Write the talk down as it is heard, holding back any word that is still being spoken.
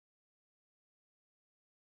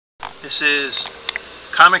This is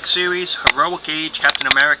comic series Heroic Age Captain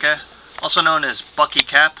America, also known as Bucky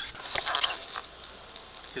Cap.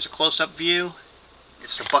 Here's a close-up view.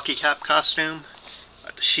 It's the Bucky Cap costume,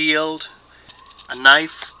 the shield, a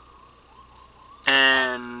knife,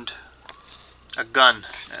 and a gun.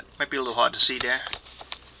 That might be a little hard to see there.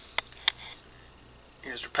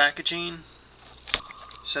 Here's the packaging. It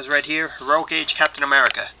says right here, Heroic Age Captain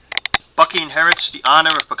America. Bucky inherits the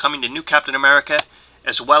honor of becoming the new Captain America,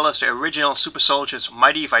 as well as the original super soldier's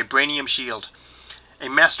mighty vibranium shield. A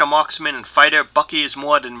master marksman and fighter, Bucky is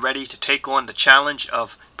more than ready to take on the challenge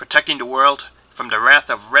of protecting the world from the wrath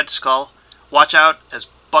of Red Skull. Watch out as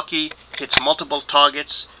Bucky hits multiple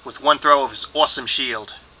targets with one throw of his awesome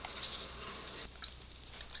shield.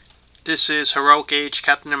 This is Heroic Age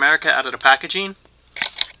Captain America out of the packaging.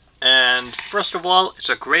 And first of all, it's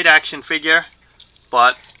a great action figure,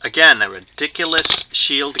 but again, a ridiculous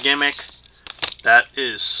shield gimmick that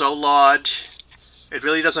is so large, it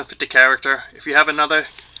really doesn't fit the character. If you have another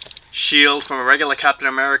shield from a regular Captain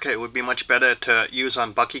America, it would be much better to use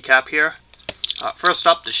on Bucky Cap here. First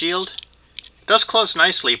up, the shield. It does close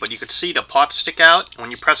nicely, but you could see the parts stick out. When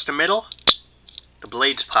you press the middle, the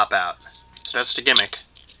blades pop out. So that's the gimmick.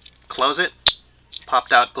 Close it,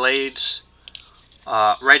 popped out blades.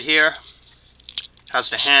 Right here has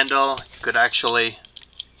the handle. You could actually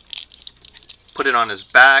put it on his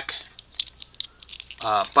back.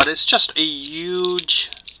 But it's just a huge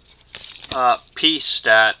piece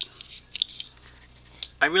that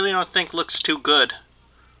I really don't think looks too good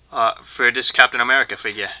for this Captain America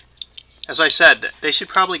figure. As I said, they should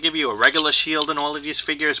probably give you a regular shield in all of these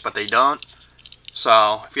figures, but they don't.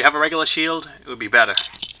 So if you have a regular shield, it would be better.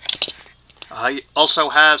 He also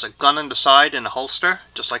has a gun on the side in a holster,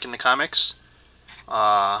 just like in the comics.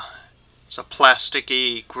 It's a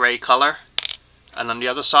plasticky gray color. And on the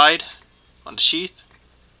other side, on the sheath,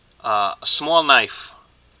 a small knife,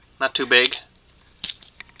 not too big.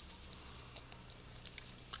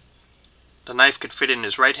 The knife could fit in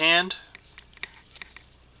his right hand,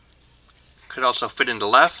 could also fit in the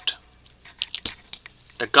left.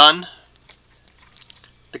 The gun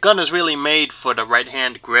is really made for the right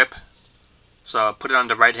hand grip, so put it on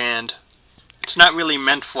the right hand. It's not really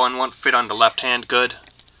meant for and won't fit on the left hand good,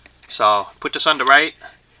 so put this on the right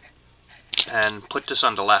and put this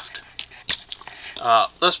on the left.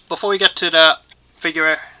 Before we get to the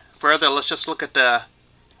figure further, let's just look at the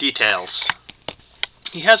details.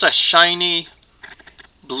 He has a shiny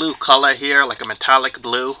blue color here, like a metallic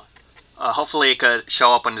blue. Hopefully it could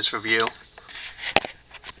show up on this review.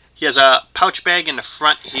 He has a pouch bag in the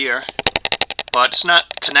front here, but it's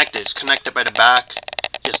not connected. It's connected by the back.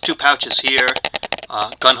 He has two pouches here,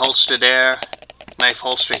 gun holster there, knife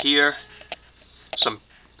holster here, some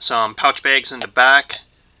pouch bags in the back,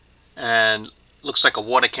 and looks like a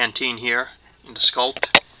water canteen here in the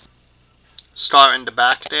sculpt. Star in the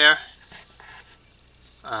back there.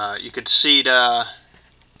 You could see the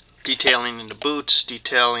detailing in the boots,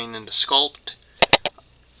 detailing in the sculpt.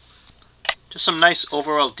 Just some nice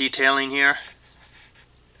overall detailing here.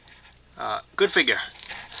 Good figure.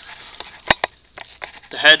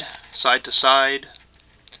 The head, side to side,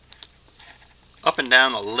 up and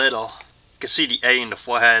down a little. You can see the A in the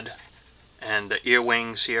forehead and the ear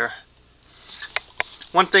wings here.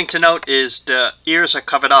 One thing to note is the ears are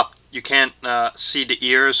covered up. You can't see the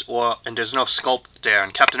ears, and there's no sculpt there.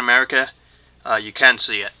 In Captain America, you can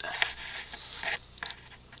see it.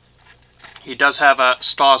 He does have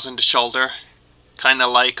stars in the shoulder, kind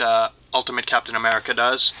of like Ultimate Captain America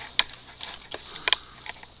does.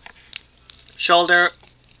 Shoulder,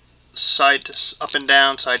 up and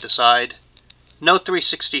down, side to side. No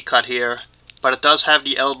 360 cut here, but it does have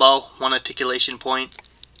the elbow, one articulation point,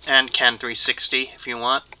 and can 360 if you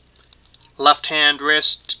want. Left hand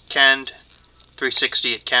wrist, can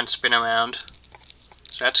 360, it can spin around,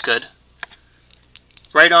 so that's good.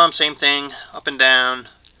 Right arm, same thing, up and down,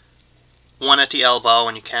 one at the elbow,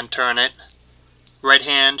 and you can turn it. Right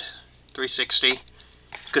hand, 360. You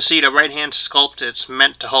can see the right hand sculpt, it's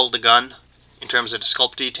meant to hold the gun in terms of the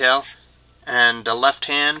sculpt detail, and the left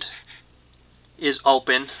hand is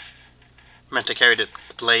open, meant to carry the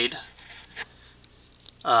blade.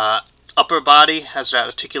 Upper body has that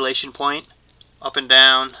articulation point, up and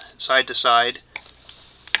down, side to side.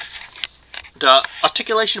 The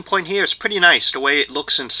articulation point here is pretty nice, the way it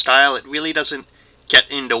looks in style. It really doesn't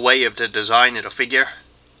get in the way of the design of the figure,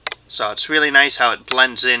 so it's really nice how it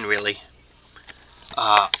blends in, really.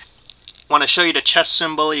 Want to show you the chest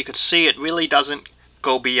symbol. You can see it really doesn't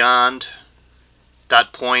go beyond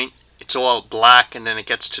that point. It's all black and then it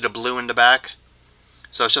gets to the blue in the back,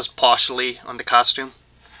 so it's just partially on the costume.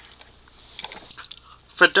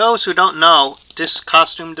 For those who don't know, this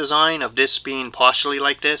costume design of this being partially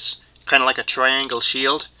like this, kind of like a triangle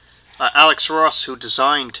shield, Alex Ross, who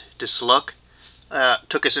designed this look,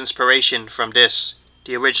 took his inspiration from this,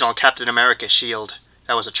 the original Captain America shield.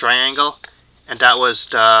 That was a triangle, and that was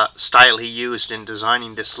the style he used in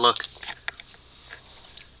designing this look.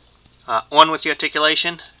 On with the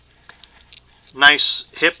articulation. Nice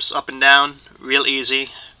hips up and down, real easy.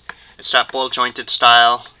 It's that ball jointed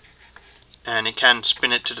style, and you can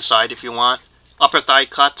spin it to the side if you want. Upper thigh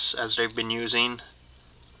cuts, as they've been using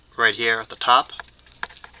right here at the top.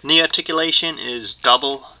 Knee articulation is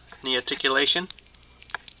double knee articulation.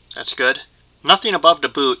 That's good. Nothing above the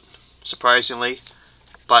boot, surprisingly,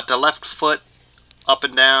 but the left foot up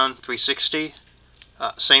and down 360.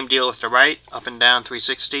 Same deal with the right, up and down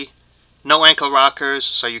 360. No ankle rockers,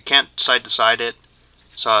 so you can't side to side it.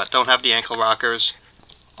 So don't have the ankle rockers.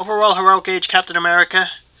 Overall, Heroic Age Captain America,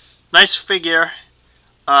 nice figure.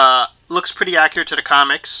 Looks pretty accurate to the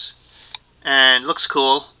comics, and looks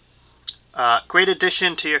cool. Great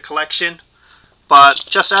addition to your collection. But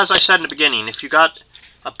just as I said in the beginning, if you got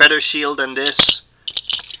a better shield than this,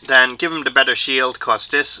 then give him the better shield, cause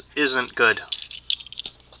this isn't good.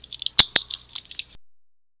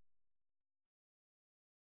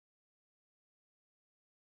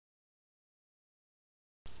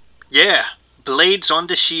 Yeah, blades on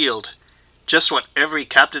the shield. Just what every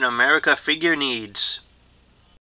Captain America figure needs.